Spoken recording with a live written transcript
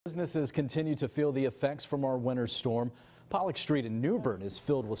Businesses continue to feel the effects from our winter storm. Pollock Street in New Bern is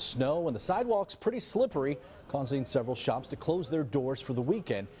filled with snow and the sidewalks pretty slippery, causing several shops to close their doors for the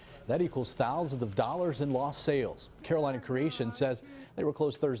weekend. That equals thousands of dollars in lost sales. Carolina Creation says they were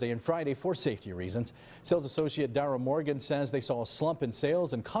closed Thursday and Friday for safety reasons. Sales associate Dara Morgan says they saw a slump in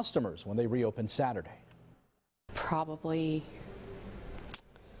sales and customers when they reopened Saturday. Probably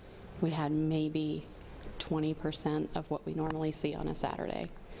we had maybe 20% of what we normally see on a Saturday.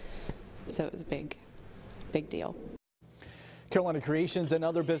 So it was a big deal. Carolina Creations and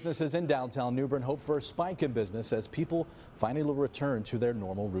other businesses in downtown New Bern hope for a spike in business as people finally return to their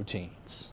normal routines.